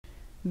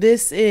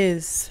This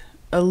is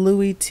a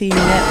Louie Tee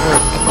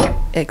Network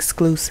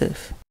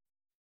exclusive.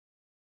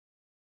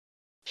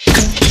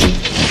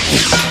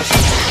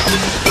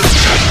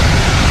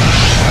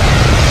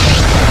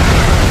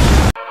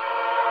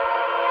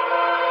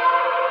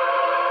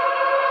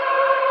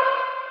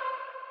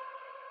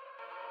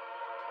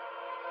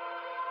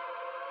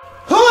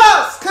 Who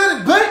else could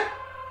it be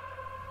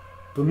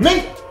but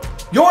me,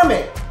 your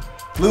man,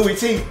 Louie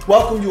Tee?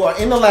 Welcome. You are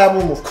in the lab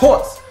room, of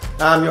course.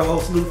 I'm your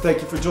host, Lou. Thank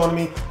you for joining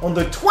me on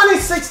the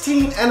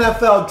 2016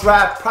 NFL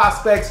Draft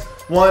Prospects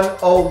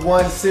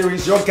 101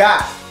 series, your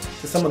guide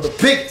to some of the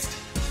biggest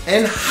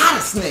and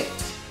hottest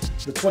names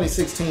the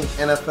 2016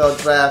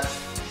 NFL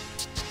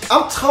Draft.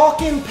 I'm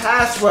talking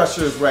pass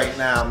rushers right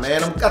now,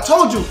 man. I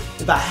told you,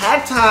 if I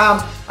had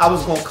time, I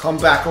was going to come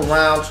back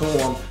around to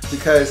them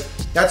because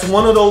that's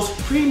one of those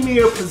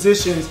premier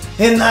positions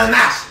in the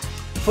National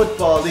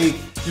Football League.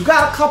 You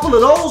got a couple of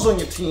those on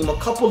your team, a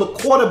couple of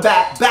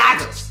quarterback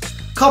baggers,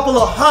 a couple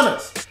of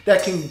hunters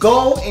that can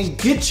go and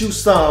get you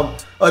some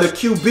of the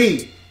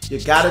QB. You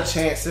got a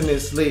chance in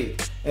this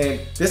league. And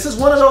this is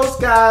one of those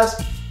guys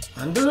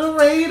under the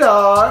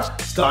radar,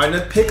 starting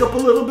to pick up a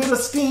little bit of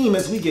steam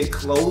as we get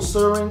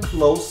closer and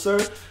closer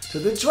to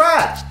the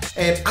draft.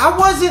 And I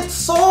wasn't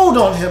sold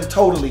on him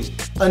totally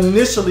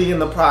initially in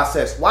the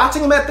process.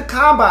 Watching him at the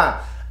combine,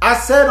 I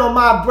said on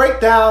my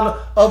breakdown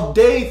of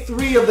day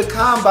 3 of the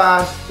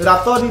combine that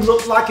I thought he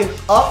looked like an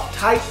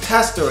uptight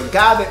tester, a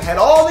guy that had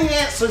all the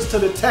answers to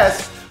the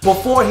test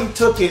before he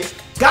took it,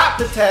 got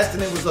the test,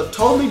 and it was a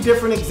totally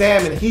different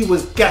exam and he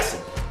was guessing.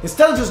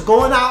 Instead of just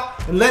going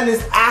out and letting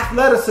his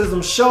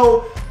athleticism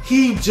show,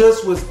 he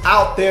just was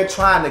out there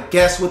trying to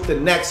guess what the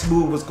next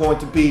move was going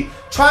to be,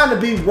 trying to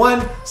be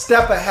one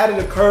step ahead of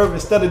the curve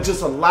instead of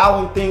just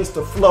allowing things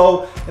to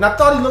flow. And I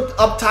thought he looked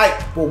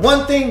uptight, but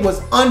one thing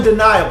was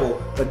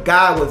undeniable. The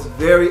guy was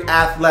very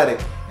athletic,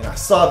 and I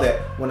saw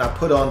that when I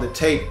put on the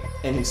tape,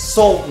 and he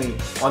sold me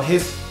on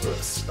his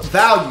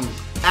value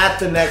at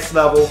the next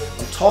level.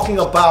 I'm talking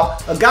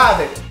about a guy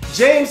that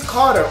James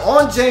Carter,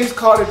 on James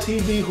Carter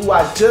TV, who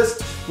I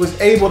just was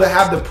able to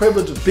have the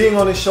privilege of being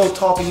on his show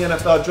talking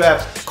NFL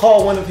draft,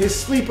 called one of his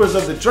sleepers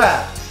of the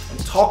draft. I'm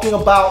talking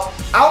about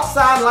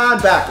outside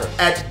linebacker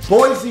at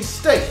Boise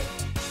State,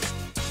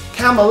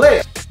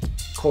 Kamalei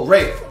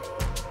Correa.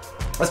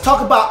 Let's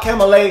talk about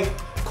Kamalei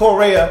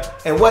Correa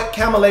and what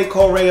Kamalei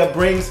Correa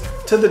brings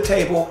to the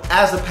table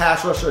as a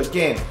pass rusher.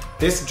 Again,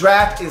 this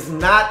draft is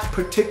not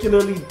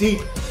particularly deep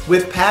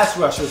with pass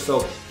rushers, so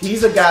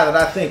he's a guy that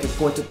I think is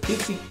going to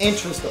pique the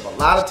interest of a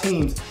lot of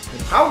teams and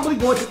probably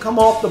going to come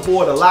off the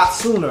board a lot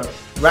sooner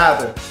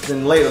rather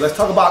than later. Let's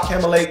talk about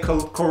Kamalei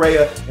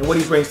Correa and what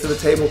he brings to the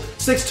table.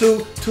 6'2",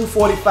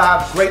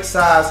 245, great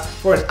size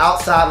for an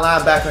outside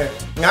linebacker.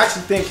 And I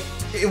actually think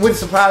it wouldn't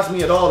surprise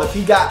me at all if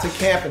he got to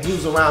camp and he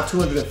was around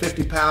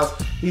 250 pounds.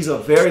 He's a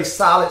very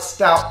solid,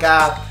 stout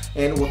guy.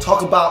 And we'll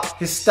talk about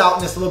his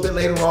stoutness a little bit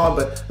later on,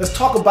 but let's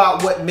talk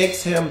about what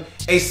makes him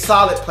a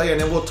solid player,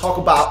 and then we'll talk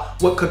about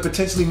what could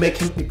potentially make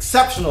him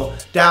exceptional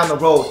down the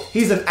road.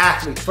 He's an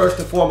athlete, first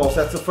and foremost.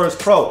 That's the first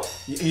pro.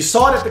 You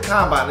saw it at the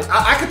combine.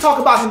 I could talk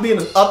about him being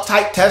an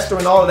uptight tester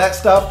and all of that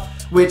stuff,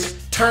 which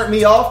turned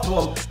me off to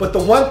him, but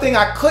the one thing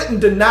I couldn't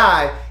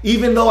deny,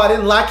 even though I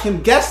didn't like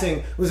him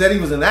guessing, was that he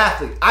was an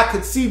athlete. I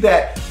could see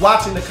that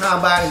watching the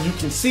combine, and you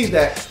can see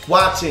that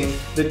watching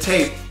the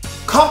tape.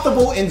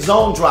 Comfortable in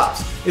zone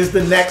drops is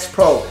the next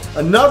pro.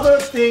 Another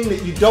thing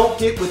that you don't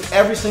get with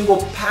every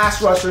single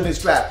pass rusher in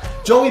this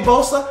draft. Joey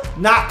Bosa,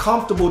 not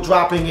comfortable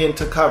dropping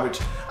into coverage.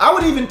 I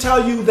would even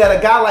tell you that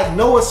a guy like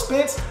Noah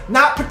Spence,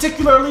 not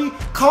particularly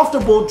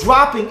comfortable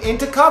dropping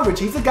into coverage.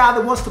 He's a guy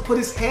that wants to put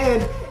his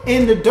hand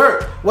in the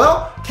dirt.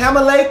 Well,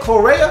 Kamalei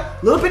Correa,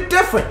 a little bit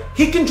different.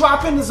 He can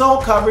drop into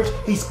zone coverage.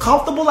 He's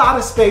comfortable out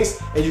of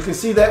space, and you can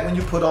see that when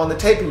you put on the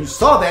tape, and you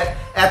saw that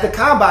at the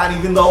combine,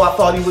 even though I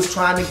thought he was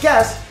trying to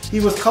guess, he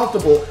was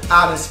comfortable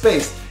out in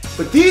space.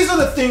 But these are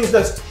the things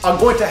that are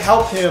going to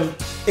help him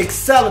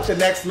excel at the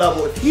next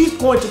level. If he's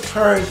going to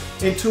turn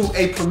into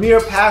a premier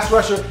pass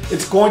rusher,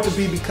 it's going to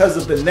be because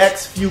of the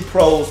next few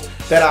pros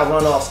that I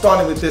run off,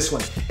 starting with this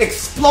one.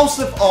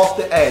 Explosive off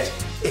the edge.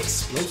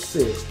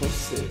 Explosive.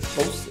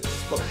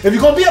 If you're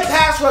going to be a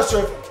pass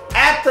rusher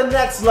at the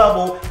next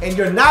level and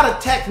you're not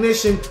a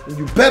technician, then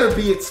you better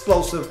be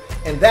explosive.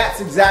 And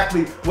that's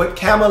exactly what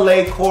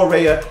Kamalei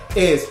Correa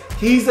is.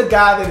 He's a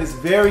guy that is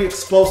very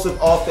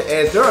explosive off the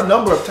edge. There are a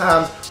number of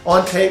times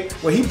on tape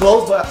where he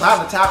blows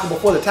by the tackle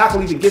before the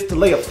tackle even gets to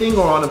lay a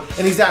finger on him,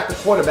 and he's at the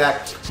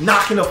quarterback,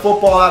 knocking the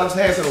football out of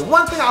his hands. And the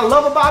one thing I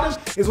love about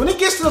him is when he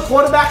gets to the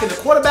quarterback and the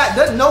quarterback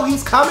doesn't know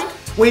he's coming.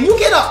 When you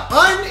get an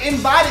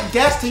uninvited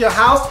guest to your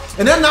house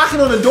and they're knocking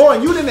on the door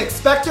and you didn't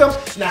expect them,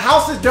 and the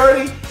house is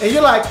dirty, and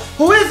you're like,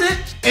 who is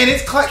it? And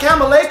it's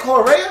Kamalei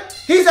Correa.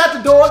 He's at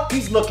the door.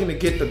 He's looking to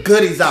get the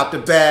goodies out the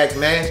bag,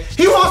 man.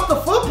 He wants the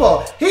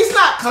football. He's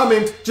not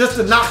coming just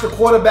to knock the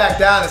quarterback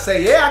down and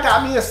say, yeah, I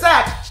got me a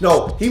sack.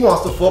 No, he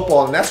wants the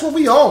football, and that's what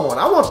we all want.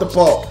 I want the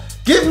ball.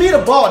 Give me the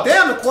ball.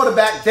 Damn the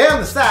quarterback, damn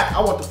the sack.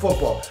 I want the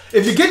football.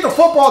 If you get the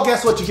football,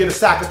 guess what? You get a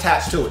sack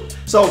attached to it.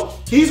 So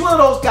he's one of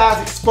those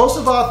guys,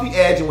 explosive off the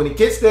edge, and when he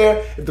gets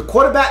there, if the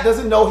quarterback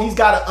doesn't know he's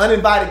got an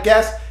uninvited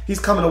guest, he's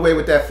coming away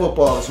with that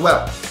football as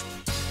well.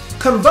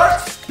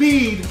 Convert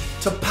speed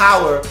to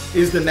power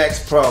is the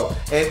next pro.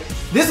 And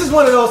this is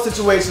one of those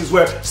situations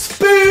where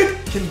speed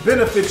can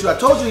benefit you. I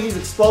told you he's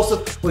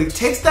explosive. Well, he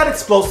takes that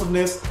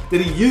explosiveness that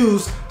he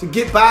used to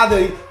get by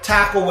the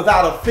tackle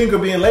without a finger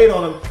being laid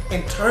on him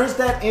and turns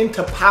that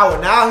into power.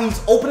 Now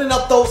he's opening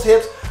up those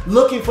hips,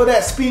 looking for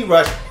that speed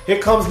rush. Here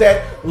comes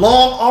that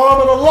long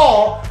arm of the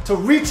law to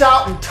reach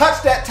out and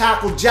touch that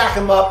tackle, jack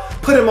him up,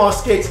 put him on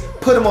skates,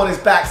 put him on his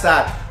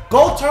backside.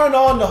 Go turn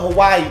on the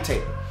Hawaii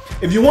tape.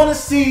 If you want to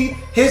see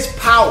his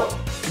power,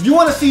 if you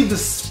want to see the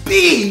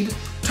speed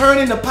turn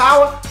into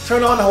power,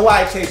 turn on the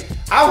Hawaii tape.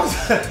 I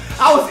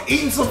was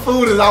eating some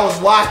food as I was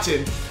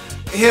watching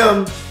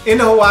him in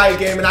the Hawaii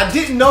game, and I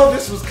didn't know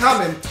this was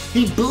coming.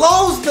 He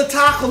blows the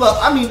tackle up.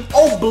 I mean,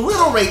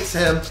 obliterates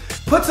him,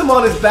 puts him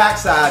on his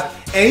backside,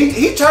 and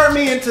he turned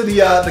me into the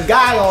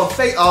guy on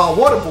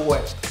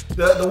Waterboy.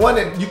 The one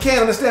that you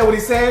can't understand what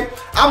he's saying.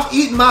 I'm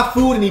eating my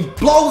food and he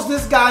blows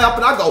this guy up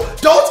and I go,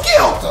 don't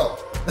kill him.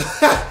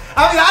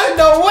 I mean, I didn't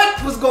know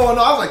what was going on.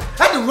 I was like,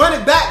 I had to run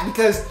it back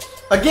because,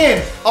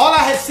 again, all I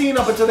had seen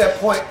up until that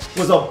point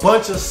was a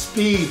bunch of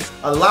speed,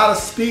 a lot of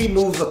speed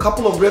moves, a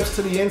couple of rips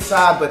to the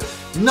inside, but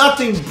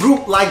nothing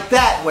brute like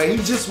that where he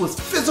just was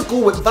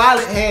physical with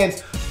violent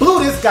hands,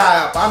 blew this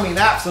guy up. I mean,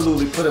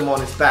 absolutely put him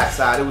on his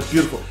backside. It was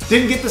beautiful.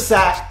 Didn't get the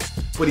sack,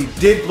 but he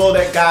did blow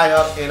that guy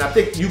up, and I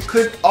think you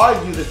could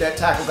argue that that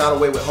tackle got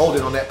away with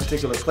holding on that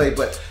particular play,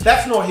 but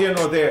that's nor here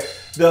nor there.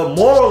 The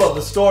moral of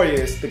the story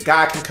is the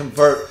guy can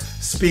convert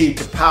speed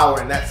to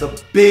power, and that's a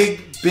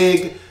big,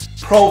 big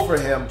pro for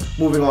him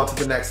moving on to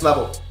the next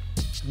level.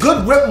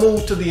 Good rip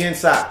move to the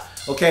inside,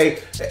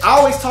 okay? I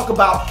always talk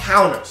about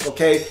counters,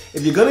 okay?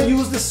 If you're gonna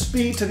use the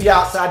speed to the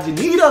outside, you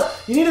need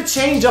a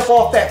change up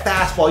off that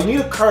fastball. You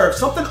need a curve,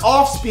 something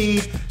off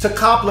speed to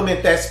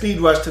complement that speed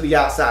rush to the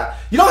outside.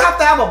 You don't have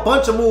to have a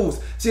bunch of moves.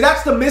 See,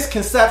 that's the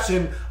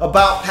misconception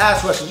about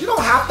pass rushers. You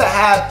don't have to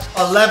have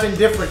 11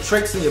 different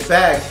tricks in your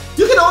bag.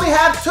 You can only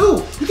have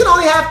 2. You can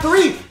only have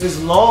 3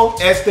 as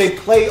long as they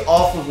play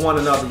off of one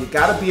another. You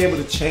gotta be able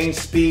to change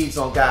speeds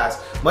on guys.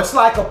 Much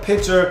like a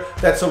pitcher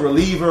that's a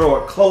reliever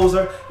or a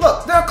closer.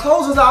 Look, there are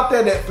closers out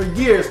there that for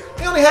years,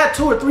 they only had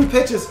 2 or 3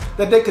 pitches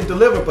that they could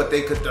deliver, but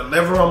they could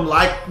deliver them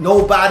like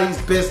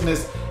nobody's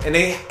business, and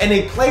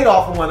they played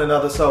off of one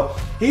another. So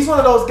he's one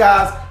of those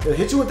guys that'll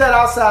hit you with that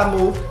outside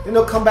move, then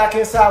they'll come back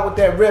inside with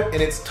that rip,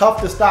 and it's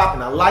tough to stop,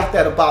 and I like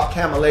that about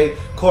Kamalei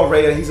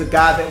Correa. He's a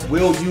guy that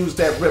will use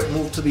that rip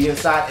move to the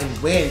inside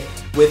and win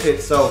with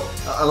it. So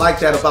I like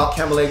that about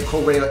Kamalei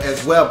Correa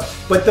as well.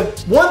 But the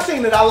one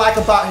thing that I like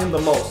about him the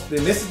most, and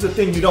this is the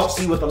thing you don't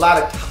see with a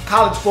lot of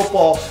college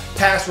football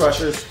pass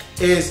rushers,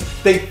 is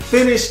they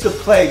finish the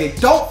play. They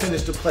don't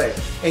finish the play.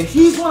 And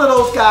he's one of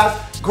those guys,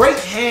 great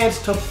hands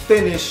to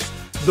finish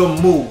the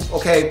move,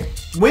 okay?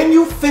 When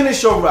you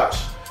finish your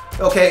rush,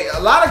 okay, a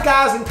lot of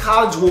guys in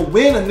college will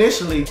win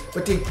initially,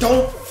 but they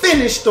don't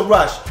finish the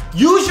rush.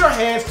 Use your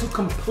hands to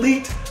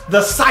complete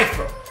the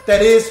cipher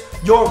that is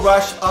your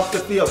rush up the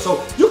field.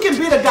 So you can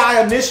beat a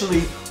guy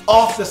initially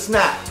off the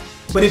snap,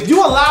 but if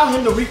you allow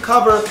him to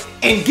recover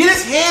and get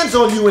his hands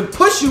on you and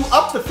push you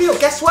up the field,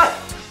 guess what?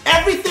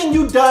 Everything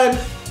you've done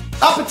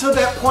up until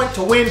that point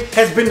to win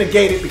has been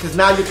negated because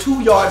now you're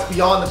 2 yards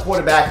beyond the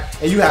quarterback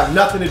and you have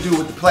nothing to do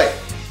with the play.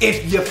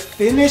 If you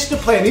finish the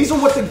play, and these are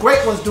what the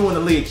great ones do in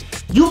the league,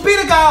 you beat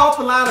a guy off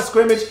the line of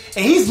scrimmage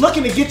and he's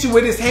looking to get you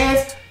with his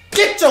hands,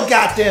 get your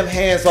goddamn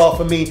hands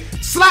off of me,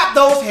 slap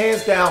those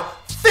hands down,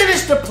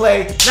 finish the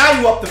play, now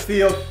you up the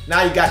field,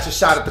 now you got your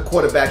shot at the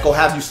quarterback, go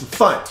have you some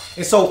fun.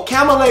 And so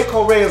Kamalei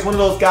Correa is one of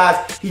those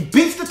guys, he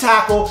beats the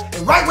tackle,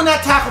 and right when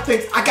that tackle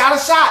thinks, I got a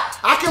shot,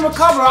 I can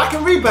recover, I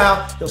can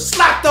rebound, he'll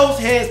slap those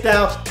hands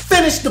down,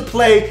 finish the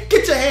play,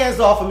 get your hands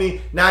off of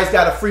me, now he's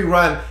got a free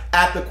run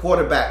at the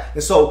quarterback.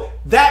 And so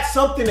that's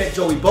something that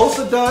Joey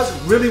Bosa does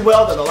really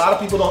well that a lot of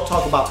people don't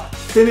talk about,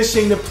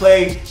 finishing the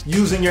play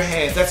using your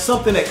hands. That's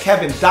something that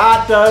Kevin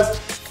Dodd does,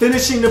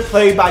 finishing the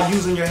play by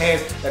using your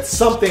hands. That's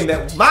something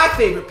that my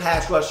favorite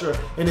pass rusher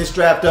in this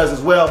draft does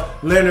as well,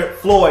 Leonard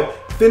Floyd,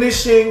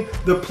 finishing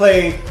the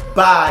play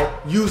by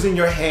using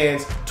your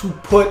hands to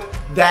put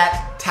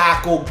that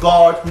tackle,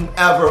 guard,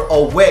 whomever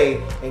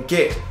away and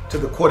get to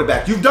the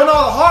quarterback. You've done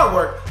all the hard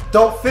work.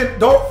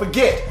 Don't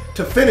forget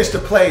to finish the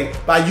play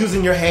by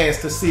using your hands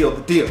to seal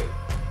the deal.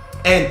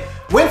 And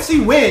once he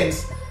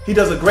wins, he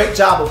does a great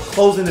job of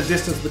closing the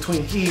distance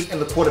between he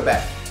and the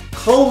quarterback.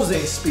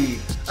 Closing speed.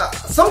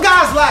 Some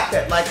guys lack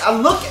that. Like, I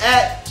look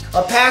at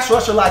a pass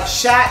rusher like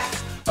Shaq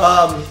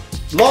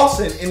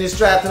Lawson in this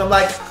draft, and I'm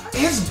like,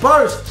 his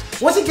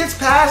burst, once he gets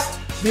past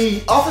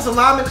the offensive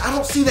lineman, I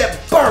don't see that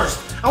burst.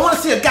 I want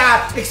to see a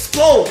guy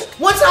explode.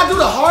 Once I do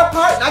the hard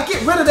part and I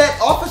get rid of that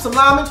offensive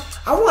lineman,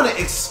 I want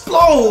to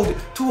explode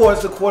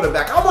towards the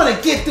quarterback. I want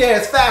to get there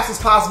as fast as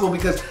possible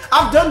because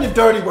I've done the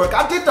dirty work.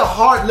 I did the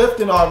hard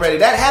lifting already.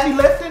 That heavy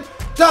lifting,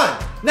 done.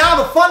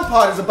 Now the fun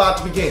part is about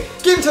to begin.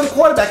 Getting to the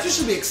quarterback, you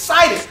should be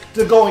excited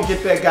to go and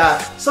get that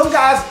guy. Some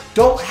guys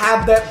don't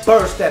have that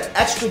burst, that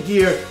extra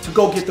gear to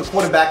go get the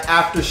quarterback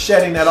after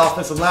shedding that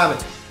offensive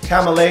lineman.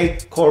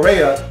 Kamalei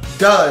Correa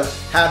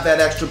does have that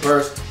extra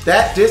burst.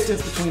 That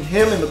distance between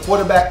him and the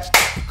quarterback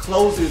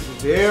closes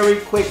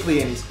very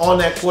quickly, and he's on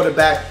that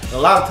quarterback. And a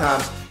lot of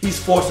times,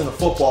 he's forcing the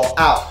football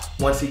out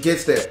once he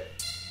gets there.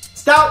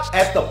 Stout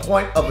at the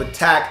point of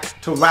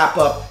attack to wrap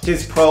up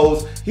his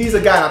pros. He's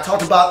a guy, and I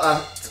talked about,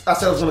 I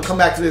said I was going to come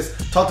back to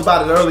this, talked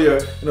about it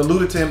earlier, and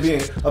alluded to him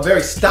being a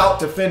very stout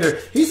defender.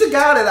 He's a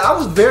guy that I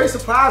was very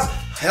surprised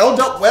held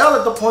up well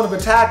at the point of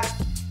attack.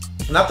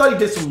 And I thought he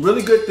did some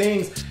really good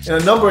things in a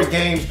number of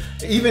games.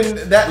 Even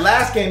that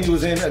last game he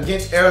was in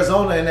against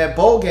Arizona in that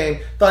bowl game,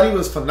 thought he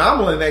was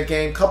phenomenal in that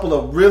game. Couple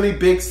of really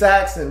big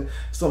sacks and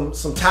some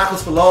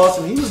tackles for loss.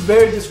 And he was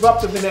very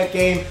disruptive in that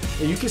game.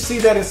 And you can see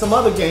that in some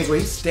other games where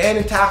he's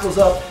standing tackles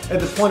up at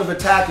the point of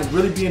attack and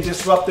really being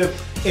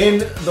disruptive in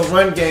the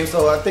run game.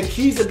 So I think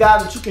he's a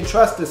guy that you can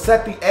trust to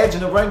set the edge in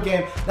the run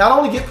game. Not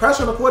only get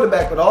pressure on the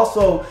quarterback, but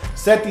also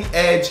set the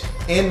edge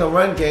in the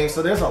run game.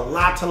 So there's a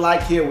lot to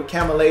like here with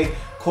Kamalei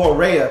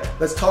Correa.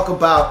 Let's talk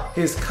about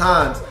his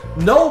cons.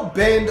 No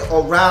bend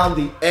around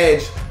the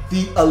edge.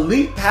 The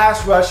elite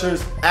pass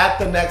rushers at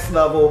the next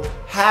level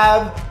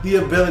have the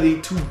ability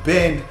to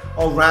bend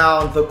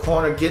around the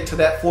corner, get to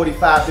that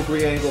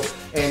 45-degree angle,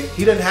 and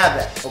he didn't have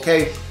that,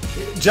 okay?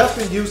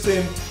 Justin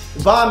Houston,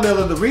 Von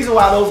Miller, the reason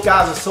why those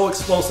guys are so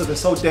explosive and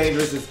so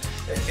dangerous is,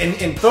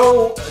 and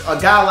throw a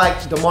guy like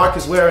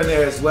DeMarcus Ware in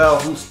there as well,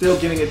 who's still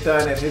getting it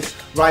done at his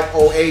ripe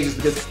old age, is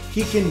because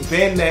he can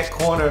bend that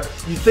corner.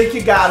 You think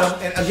you got him,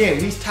 and again,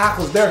 these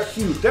tackles, they're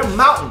huge. They're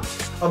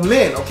mountains of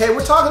men, okay?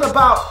 We're talking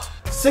about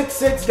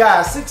 6'6"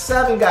 guys,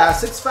 6'7"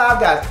 guys,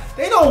 6'5" guys.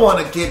 They don't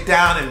want to get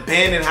down and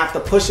bend and have to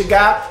push a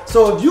guy.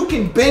 So if you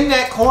can bend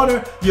that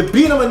corner, you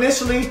beat him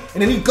initially,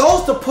 and then he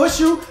goes to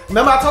push you.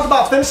 Remember I talked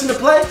about finishing the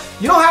play?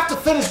 You don't have to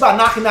finish by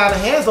knocking down the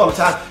hands all the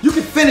time. You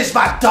can finish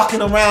by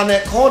ducking around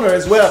that corner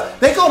as well.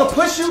 They go to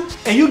push you,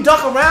 and you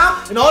duck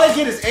around, and all they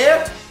get is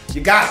air.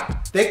 You got them.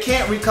 They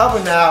can't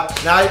recover now.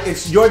 Now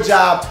it's your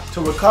job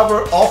to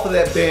recover off of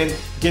that bend,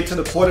 get to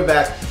the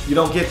quarterback. You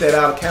don't get that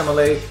out of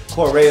Kamalei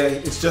Correa.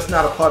 It's just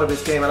not a part of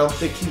his game. I don't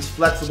think he's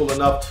flexible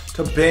enough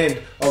to bend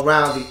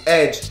around the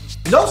edge.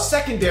 No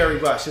secondary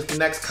rush is the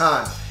next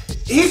con.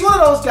 He's one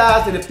of those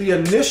guys that if the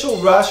initial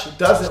rush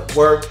doesn't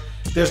work,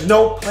 there's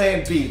no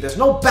plan B. There's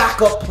no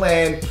backup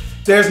plan.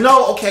 There's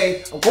no,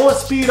 okay, I'm going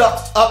speed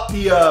up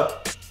the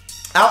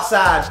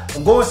outside.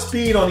 I'm going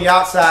speed on the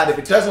outside. If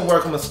it doesn't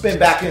work, I'm going to spin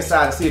back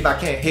inside and see if I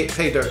can't hit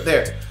pay dirt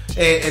there.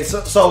 And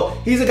so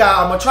he's a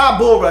guy, I'm going to try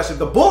bull rush. If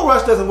the bull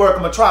rush doesn't work,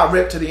 I'm going to try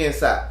rip to the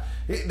inside.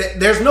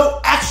 There's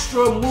no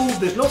extra move.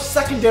 There's no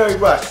secondary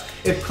rush.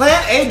 If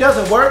plan A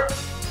doesn't work,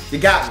 you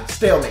got me.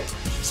 Stalemate.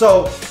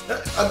 So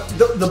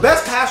the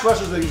best pass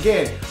rushers,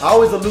 again, I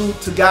always allude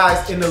to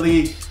guys in the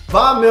league.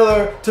 Von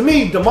Miller, to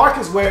me,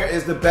 DeMarcus Ware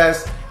is the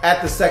best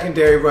at the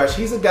secondary rush.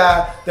 He's a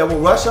guy that will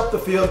rush up the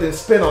field and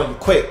spin on you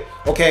quick.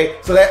 Okay,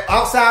 so that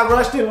outside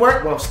rush didn't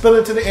work. Well, I'm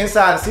spilling to the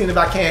inside and seeing if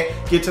I can't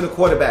get to the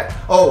quarterback.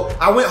 Oh,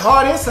 I went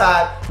hard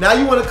inside. Now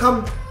you want to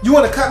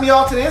cut me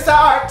off to the inside?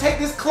 All right, take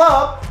this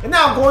club, and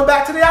now I'm going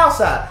back to the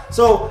outside.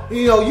 So,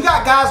 you know, you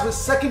got guys with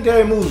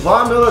secondary moves.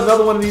 Von Miller,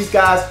 another one of these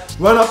guys,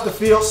 run up the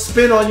field,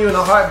 spin on you in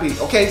a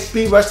heartbeat. Okay,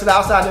 speed rush to the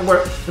outside didn't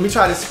work. Let me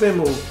try this spin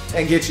move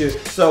and get you.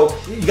 So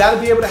you got to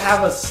be able to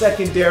have a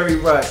secondary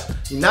rush.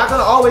 You're not going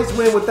to always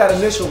win with that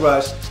initial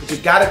rush, but you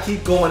got to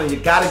keep going, and you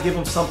got to give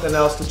him something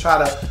else to try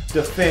to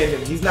defend.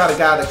 And he's not a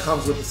guy that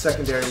comes with a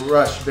secondary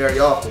rush very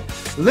often.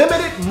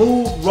 Limited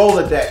move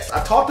Rolodex.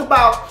 I talked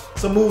about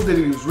some moves that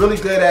he was really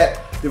good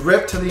at. The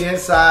rip to the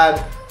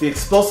inside, the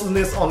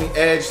explosiveness on the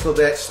edge, so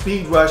that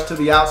speed rush to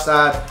the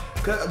outside.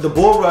 The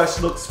bull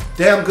rush looks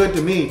damn good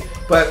to me,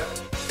 but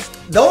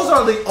those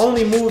are the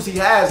only moves he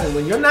has. And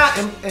when you're not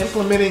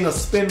implementing a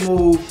spin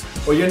move,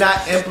 or you're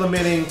not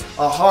implementing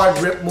a hard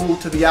rip move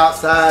to the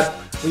outside,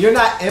 when you're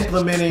not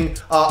implementing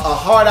a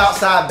hard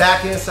outside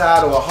back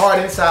inside or a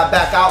hard inside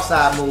back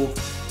outside move,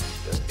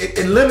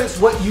 it limits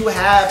what you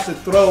have to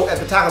throw at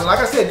the tackle. And like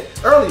I said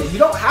earlier, you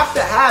don't have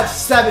to have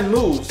 7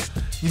 moves.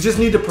 You just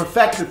need to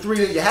perfect the 3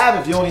 that you have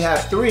if you only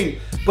have 3.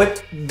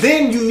 But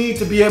then you need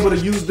to be able to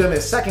use them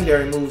as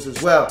secondary moves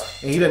as well.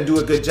 And he doesn't do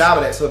a good job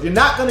of that. So if you're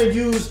not going to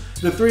use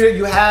the 3 that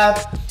you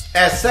have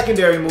as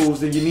secondary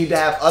moves, then you need to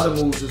have other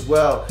moves as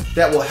well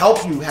that will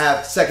help you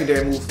have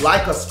secondary moves,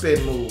 like a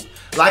spin move,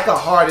 like a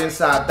hard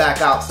inside,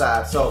 back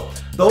outside. So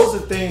those are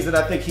things that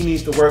I think he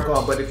needs to work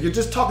on. But if you're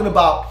just talking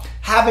about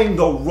having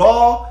the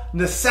raw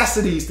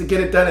necessities to get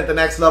it done at the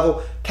next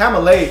level,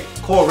 Kamalei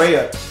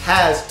Correa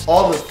has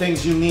all the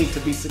things you need to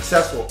be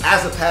successful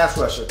as a pass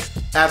rusher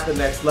at the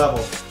next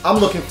level. I'm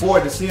looking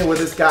forward to seeing where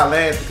this guy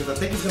lands, because I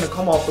think he's going to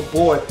come off the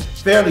board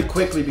fairly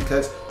quickly,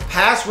 because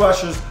pass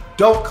rushers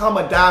don't come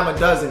a dime a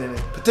dozen, and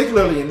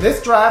particularly in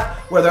this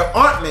draft where there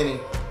aren't many,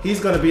 he's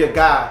going to be a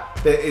guy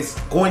that is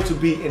going to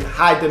be in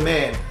high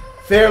demand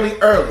fairly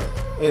early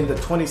in the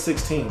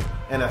 2016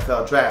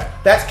 NFL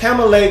draft. That's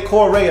Kamalei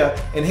Correa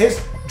and his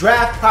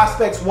Draft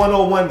Prospects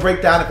 101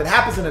 breakdown. If it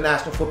happens in the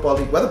National Football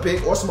League, whether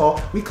big or small,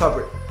 we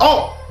cover it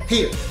all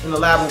here in the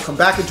lab room. Come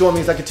back and join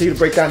me as I continue to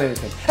break down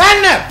anything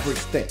and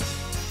everything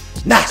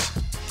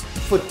National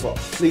Football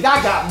League. I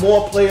got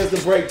more players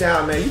to break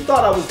down, man. You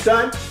thought I was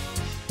done?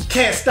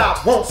 Can't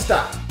stop, won't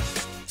stop.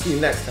 See you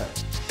next time.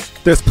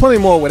 There's plenty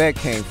more where that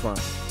came from.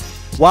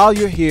 While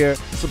you're here,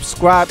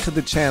 subscribe to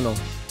the channel.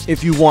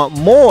 If you want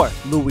more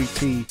Louie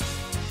Tee,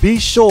 be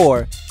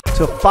sure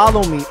to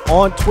follow me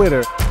on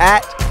Twitter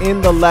at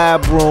In The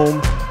Lab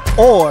Room,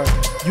 or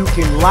you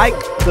can like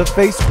the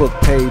Facebook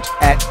page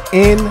at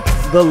In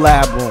The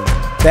Lab Room.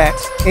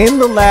 That's In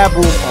The Lab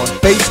Room on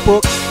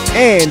Facebook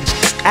and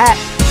at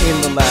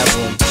In The Lab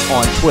Room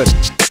on Twitter.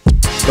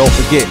 Don't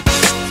forget,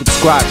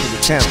 subscribe to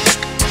the channel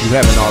if you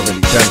haven't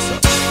already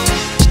done so.